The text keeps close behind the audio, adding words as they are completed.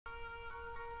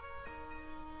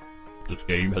This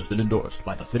game has been endorsed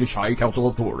by the Finnish High Council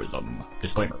of Tourism.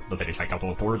 Disclaimer, the Finnish High Council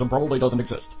of Tourism probably doesn't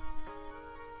exist.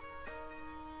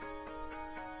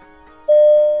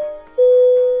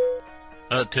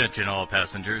 Attention all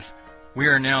passengers. We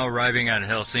are now arriving at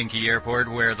Helsinki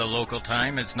Airport where the local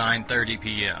time is 9:30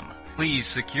 p.m. Please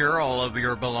secure all of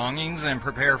your belongings and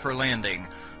prepare for landing.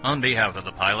 On behalf of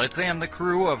the pilots and the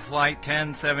crew of Flight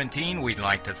 1017, we'd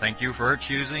like to thank you for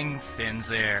choosing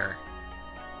Finnair.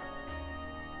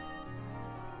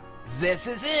 This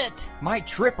is it! My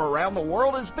trip around the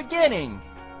world is beginning!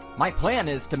 My plan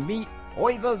is to meet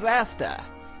Oiva Vasta,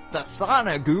 the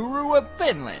sauna guru of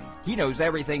Finland. He knows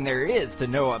everything there is to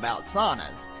know about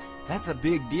saunas. That's a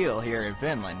big deal here in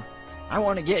Finland. I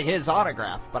want to get his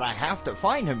autograph, but I have to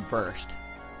find him first.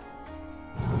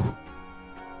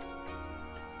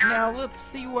 Now let's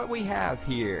see what we have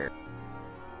here.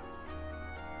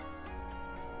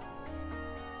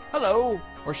 Hello,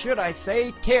 or should I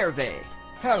say Terve.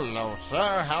 Hello,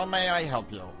 sir. How may I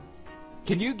help you?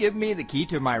 Can you give me the key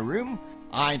to my room?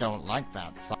 I don't like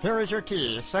that. Here is your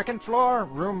key. Second floor,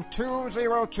 room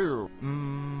 202.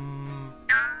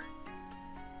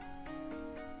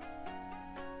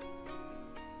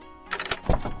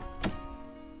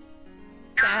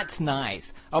 That's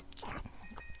nice. Oh,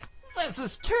 this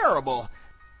is terrible.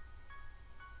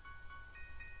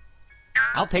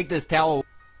 I'll take this towel.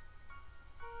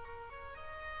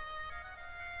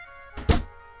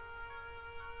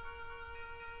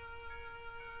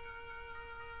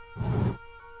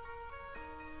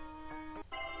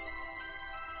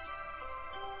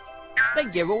 They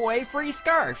give away free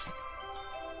scarves.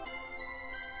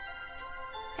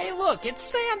 Hey look, it's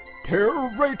Santa.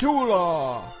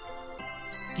 Tervetuloa!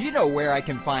 Do you know where I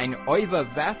can find Oiva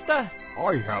Vasta?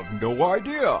 I have no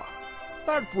idea.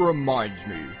 That reminds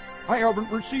me, I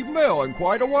haven't received mail in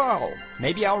quite a while.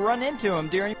 Maybe I'll run into him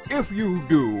during... If you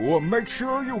do, make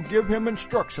sure you give him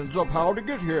instructions of how to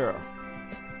get here.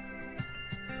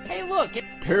 Hey look,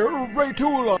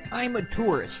 Tervetuloa! I'm a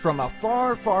tourist from a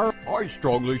far, far... I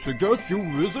strongly suggest you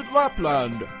visit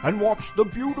Lapland and watch the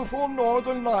beautiful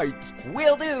northern lights.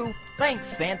 Will do. Thanks,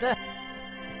 Santa.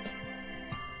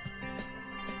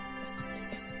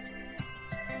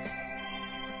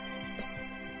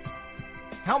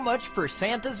 How much for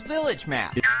Santa's village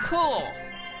map? Cool.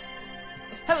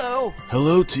 Hello.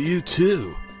 Hello to you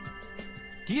too.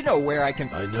 Do you know where I can...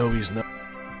 I know he's not...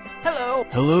 Hello.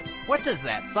 Hello? What does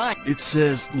that sign? It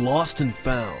says lost and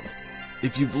found.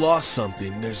 If you've lost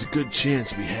something, there's a good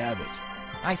chance we have it.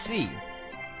 I see.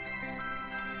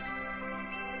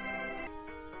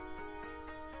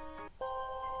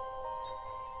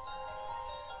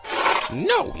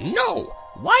 No, no!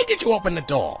 Why did you open the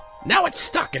door? Now it's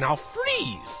stuck and I'll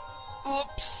freeze!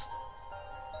 Oops.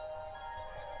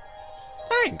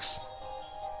 Thanks.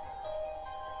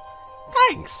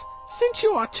 Thanks. Since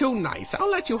you are too nice, I'll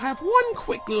let you have one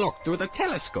quick look through the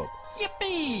telescope.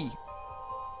 Yippee!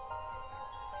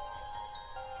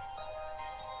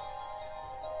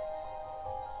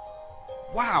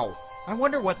 Wow, I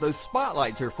wonder what those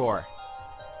spotlights are for.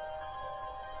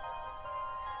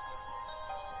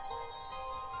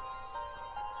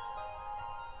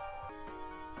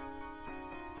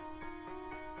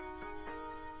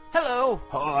 Hello.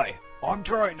 Hi, I'm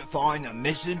trying to find the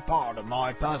missing part of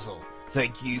my puzzle.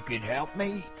 Think you could help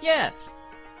me? Yes.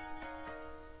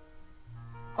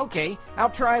 Okay, I'll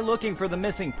try looking for the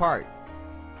missing part.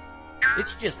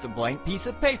 It's just a blank piece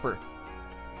of paper.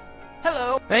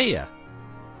 Hello. Hey,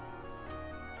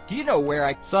 Do you know where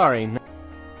I... sorry.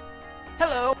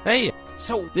 Hello. Hey,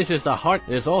 So... this is the heart.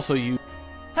 There's also you.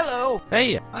 Hello.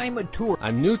 Hey, I'm a tour...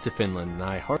 I'm new to Finland and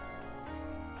I heart...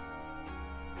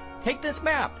 Take this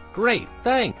map. Great,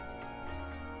 thanks.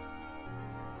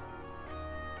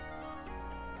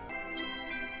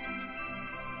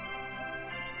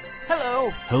 Hello.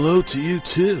 Hello to you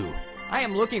too. I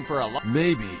am looking for a lot...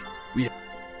 Maybe we...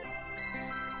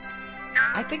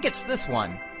 I think it's this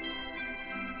one.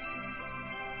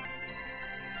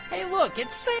 Hey look,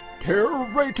 it's Sam.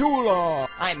 Tervetuloa!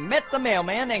 I met the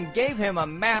mailman and gave him a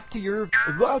map to your...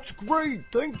 That's great,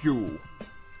 thank you.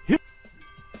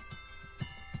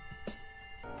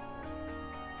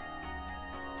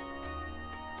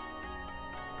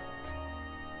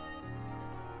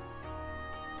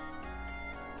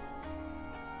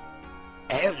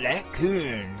 Ella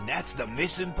Kuhn, that's the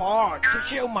missing part. To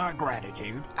show my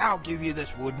gratitude, I'll give you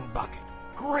this wooden bucket.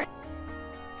 Great.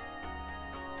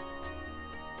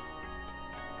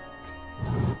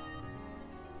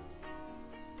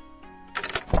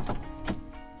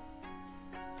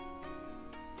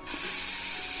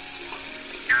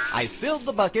 I filled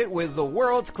the bucket with the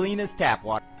world's cleanest tap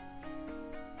water.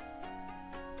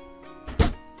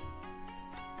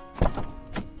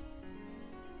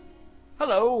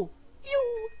 Hello.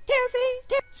 You,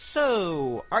 Davy?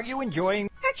 So, are you enjoying...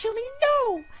 Actually,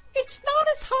 no. It's not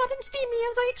as hot and steamy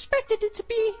as I expected it to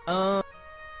be.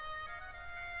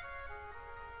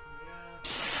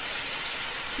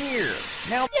 Here.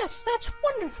 Now... Yes, that's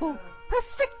wonderful.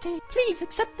 Perfecte. Please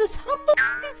accept this humble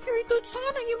and very good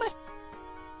sauna you must...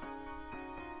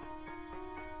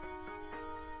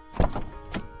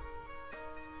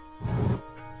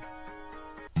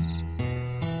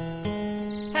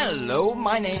 Hello,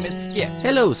 my name is Skip.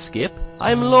 Hello, Skip.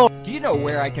 I'm Lord. Do you know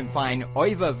where I can find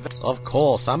Oiva Of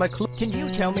course, I'm a Can you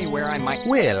tell me where I might...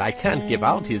 Well, I can't give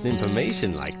out his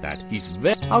information like that. He's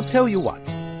very... I'll tell you what.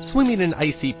 Swimming in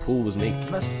icy pools makes...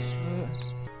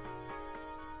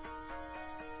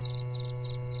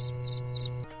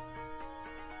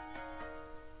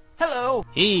 Hello.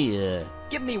 Here.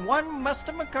 Give me one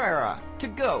Mustamakara to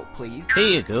go, please. Here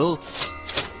you go.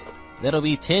 That'll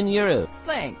be €10.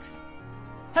 Thanks.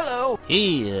 Hello.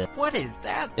 Here. What is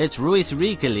that? It's Ruiz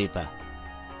Recalipa.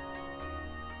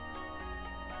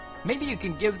 Maybe you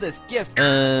can give this gift.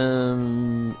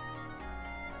 I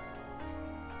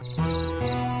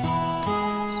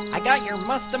got your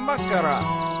Mustamakara.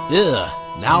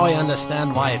 Ugh, now I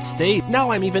understand why it stayed.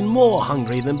 Now I'm even more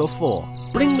hungry than before.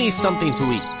 Bring me something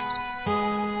to eat.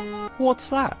 What's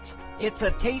that? It's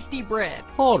a tasty bread.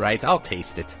 Alright, I'll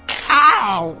taste it.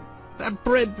 Ow! That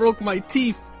bread broke my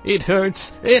teeth. It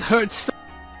hurts. It hurts so...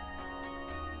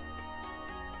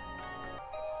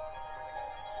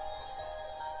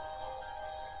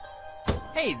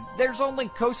 Hey, there's only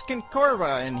Koskin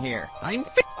Korva in here. I'm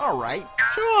fit. Alright.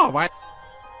 Sure, why...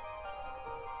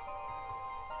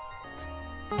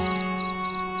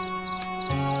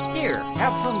 Here,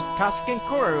 have some Koskin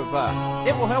Korva.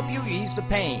 It will help you ease the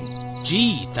pain.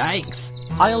 Gee, thanks.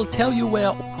 I'll tell you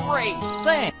where... Great,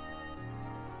 thanks.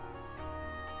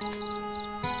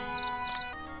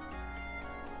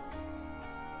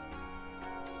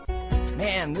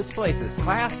 Man, this place is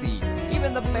classy.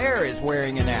 Even the bear is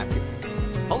wearing a napkin.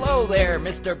 Hello there,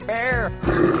 Mr. Bear.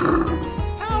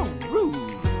 How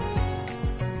rude.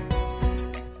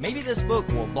 Maybe this book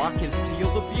will block his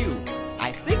field of view.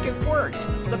 I think it worked.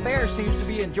 The bear seems to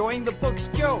be enjoying the book's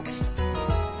jokes.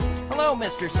 Hello,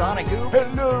 Mr. Sonigu.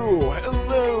 Hello,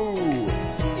 hello.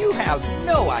 You have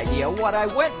no idea what I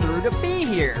went through to be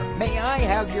here. May I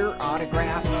have your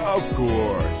autograph? Of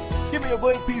course. Give me a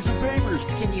blank piece of paper.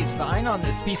 Can you sign on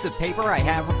this piece of paper I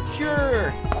have?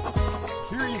 Sure.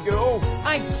 Here you go.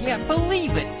 I can't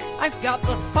believe it. I've got the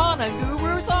Sauna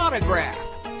Guru's autograph.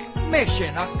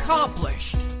 Mission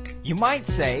accomplished. You might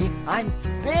say I'm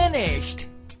finished.